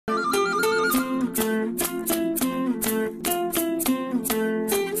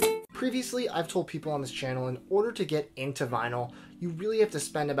Obviously, I've told people on this channel in order to get into vinyl, you really have to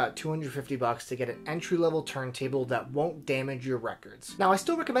spend about $250 to get an entry-level turntable that won't damage your records. Now, I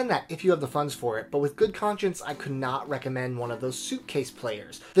still recommend that if you have the funds for it, but with good conscience, I could not recommend one of those suitcase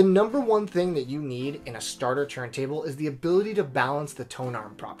players. The number one thing that you need in a starter turntable is the ability to balance the tone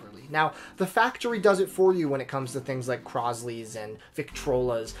arm properly. Now, the factory does it for you when it comes to things like Crosleys and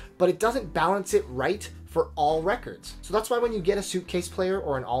Victrolas, but it doesn't balance it right for all records. So that's why when you get a suitcase player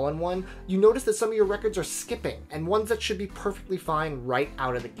or an all-in-one, you notice that some of your records are skipping, and ones that should be perfectly fine right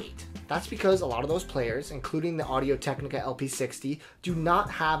out of the gate. That's because a lot of those players, including the Audio Technica LP60, do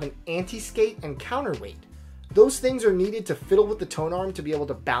not have an anti-skate and counterweight. Those things are needed to fiddle with the tone arm to be able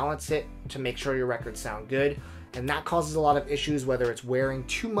to balance it to make sure your records sound good, and that causes a lot of issues, whether it's wearing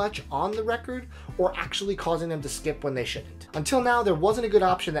too much on the record or actually causing them to skip when they shouldn't. Until now, there wasn't a good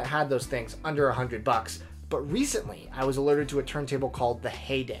option that had those things under $100, but recently I was alerted to a turntable called the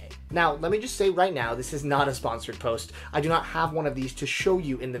Heyday. Now, let me just say right now, this is not a sponsored post. I do not have one of these to show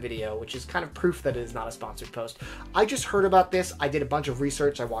you in the video, which is kind of proof that it is not a sponsored post. I just heard about this, I did a bunch of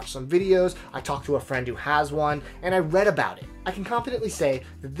research, I watched some videos, I talked to a friend who has one, and I read about it. I can confidently say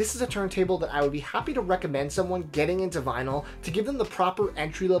that this is a turntable that I would be happy to recommend someone getting into vinyl to give them the proper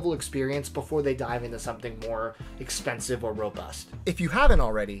entry-level experience before they dive into something more expensive or robust. If you haven't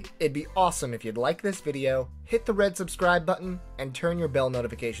already, it'd be awesome if you'd like this video, hit the red subscribe button, and turn your bell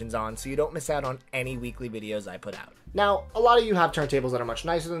notifications on so you don't miss out on any weekly videos I put out. Now, a lot of you have turntables that are much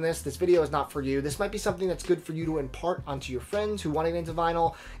nicer than this. This video is not for you. This might be something that's good for you to impart onto your friends who want to get into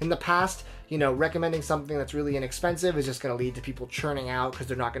vinyl. In the past, you know, recommending something that's really inexpensive is just going to lead to people churning out because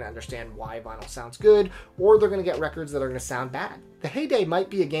they're not going to understand why vinyl sounds good, or they're going to get records that are going to sound bad. The Heyday might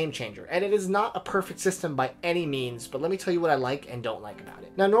be a game changer, and it is not a perfect system by any means, but let me tell you what I like and don't like about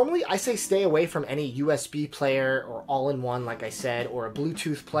it. Now, normally I say stay away from any USB player or all-in-one, like I said, or a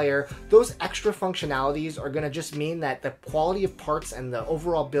Bluetooth player. Those extra functionalities are going to just mean that the quality of parts and the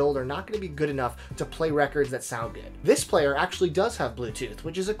overall build are not going to be good enough to play records that sound good. This player actually does have Bluetooth,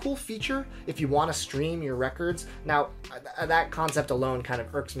 which is a cool feature if you want to stream your records. Now, that concept alone kind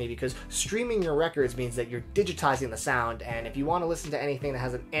of irks me because streaming your records means that you're digitizing the sound, and if you want to listen to anything that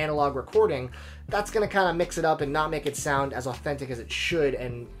has an analog recording, that's going to kind of mix it up and not make it sound as authentic as it should,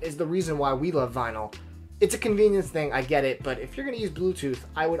 and is the reason why we love vinyl. It's a convenience thing, I get it, but if you're going to use Bluetooth,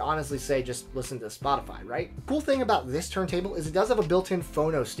 I would honestly say just listen to Spotify, right? The cool thing about this turntable is it does have a built-in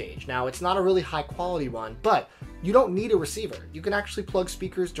phono stage. Now, it's not a really high-quality one, but you don't need a receiver. You can actually plug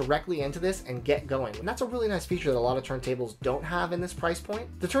speakers directly into this and get going. And that's a really nice feature that a lot of turntables don't have in this price point.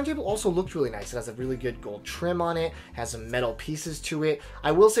 The turntable also looked really nice. It has a really good gold trim on it, has some metal pieces to it.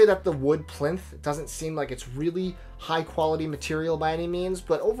 I will say that the wood plinth doesn't seem like it's really high quality material by any means,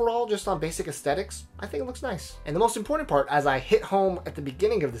 but overall, just on basic aesthetics, I think it looks nice. And the most important part, as I hit home at the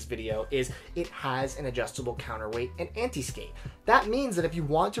beginning of this video, is it has an adjustable counterweight and anti-skate. That means that if you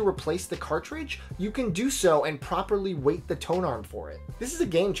want to replace the cartridge, you can do so and properly weight the tone arm for it. This is a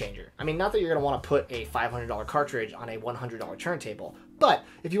game changer. I mean, not that you're gonna wanna put a $500 cartridge on a $100 turntable, but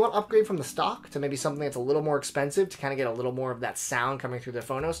if you want to upgrade from the stock to maybe something that's a little more expensive to kind of get a little more of that sound coming through the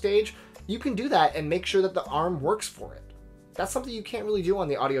phono stage, you can do that and make sure that the arm works for it. That's something you can't really do on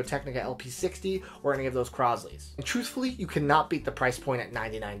the Audio Technica LP60 or any of those Crosleys. And truthfully, you cannot beat the price point at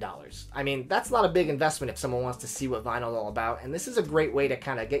 $99. I mean, that's not a big investment if someone wants to see what vinyl is all about, and this is a great way to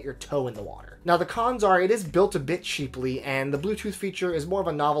kind of get your toe in the water. Now, the cons are it is built a bit cheaply, and the Bluetooth feature is more of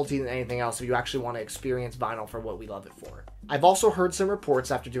a novelty than anything else if you actually want to experience vinyl for what we love it for. I've also heard some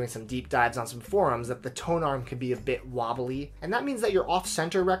reports after doing some deep dives on some forums that the tone arm could be a bit wobbly, and that means that your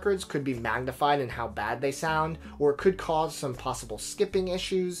off-center records could be magnified in how bad they sound, or it could cause some possible skipping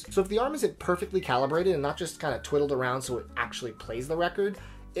issues. So if the arm isn't perfectly calibrated and not just kind of twiddled around so it actually plays the record,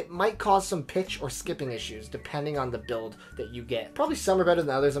 it might cause some pitch or skipping issues depending on the build that you get. Probably some are better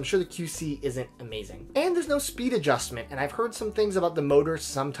than others. I'm sure the QC isn't amazing. And there's no speed adjustment, and I've heard some things about the motor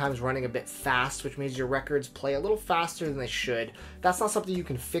sometimes running a bit fast, which means your records play a little faster than they should. That's not something you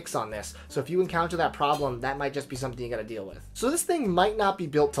can fix on this, so if you encounter that problem, that might just be something you gotta deal with. So this thing might not be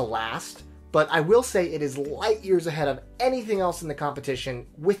built to last, but I will say it is light years ahead of anything else in the competition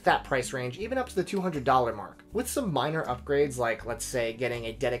with that price range, even up to the $200 mark. With some minor upgrades like, let's say, getting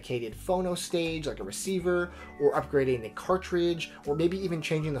a dedicated phono stage like a receiver, or upgrading the cartridge, or maybe even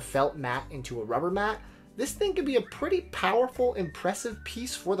changing the felt mat into a rubber mat, this thing could be a pretty powerful, impressive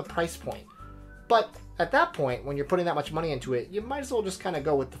piece for the price point. But at that point, when you're putting that much money into it, you might as well just kind of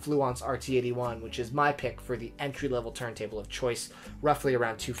go with the Fluance RT81, which is my pick for the entry-level turntable of choice, roughly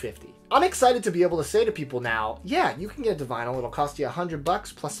around $250. I'm excited to be able to say to people now, yeah, you can get a vinyl. It'll cost you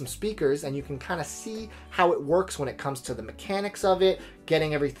 $100 plus some speakers, and you can kind of see how it works when it comes to the mechanics of it,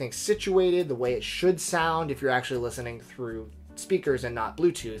 getting everything situated the way it should sound if you're actually listening through speakers and not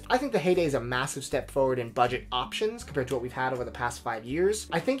Bluetooth. I think the Heyday is a massive step forward in budget options compared to what we've had over the past 5 years.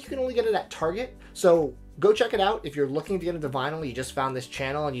 I think you can only get it at Target, so go check it out. If you're looking to get into vinyl, you just found this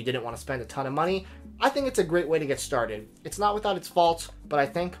channel and you didn't want to spend a ton of money, I think it's a great way to get started. It's not without its faults, but I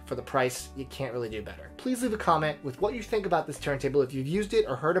think for the price, you can't really do better. Please leave a comment with what you think about this turntable. If you've used it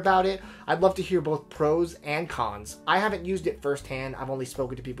or heard about it, I'd love to hear both pros and cons. I haven't used it firsthand. I've only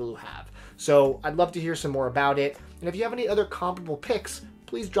spoken to people who have. So I'd love to hear some more about it. And if you have any other comparable picks,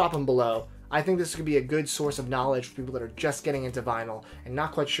 please drop them below. I think this could be a good source of knowledge for people that are just getting into vinyl and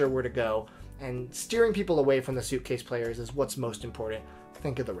not quite sure where to go. And steering people away from the suitcase players is what's most important.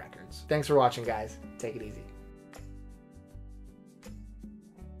 Think of the records. Thanks for watching, guys. Take it easy.